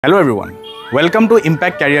Hello everyone, welcome to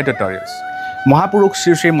Impact Career Tutorials.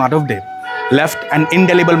 Mahapurush Madhabdev left an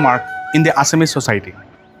indelible mark in the Assamese society.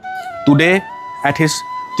 Today, at his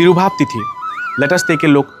Tirubhav Tithi, let us take a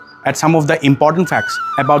look at some of the important facts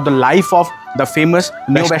about the life of the famous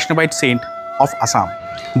Neo-Vaishnavite saint of Assam.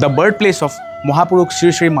 The birthplace of Mahapurush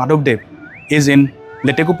Madhabdev is in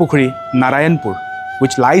Letekupukhuri, Narayanpur,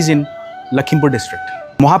 which lies in Lakhimpur district.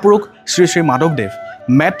 Mahapurush Madhabdev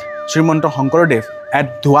met Srimanta Shankaradeva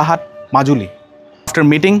at Dhuahat, Majuli. After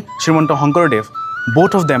meeting Srimanta Shankaradeva,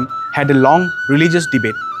 both of them had a long religious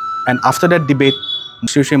debate, and after that debate,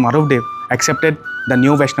 Sri Madhavdev accepted the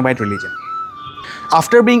Neo-Vaishnavite religion.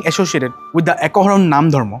 After being associated with the Ekoharan Nam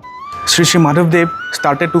Dharma, Sri Madhavdev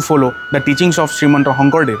started to follow the teachings of Srimanta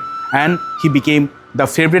Shankaradeva, and he became the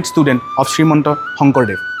favorite student of Srimanta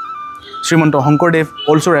Shankaradeva. Srimanta Shankaradeva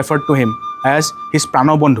also referred to him as his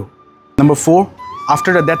Pranabandhu. Number 4.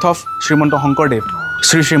 After the death of Srimanta Shankaradeva,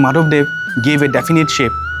 Sri Madhavdev gave a definite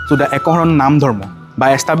shape to the Ekoharan Nam Dharma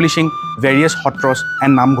by establishing various hotras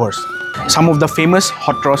and namghars. Some of the famous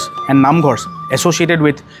hotras and namghars associated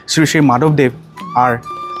with Sri Madhavdev are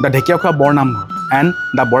the Dhekiakha Bor Namghar and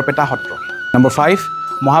the Borpeta Hotra. Number 5.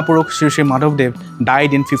 Mahapurush Sri Madhavdev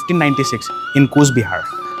died in 1596 in Coos Behar.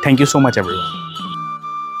 Thank you so much everyone.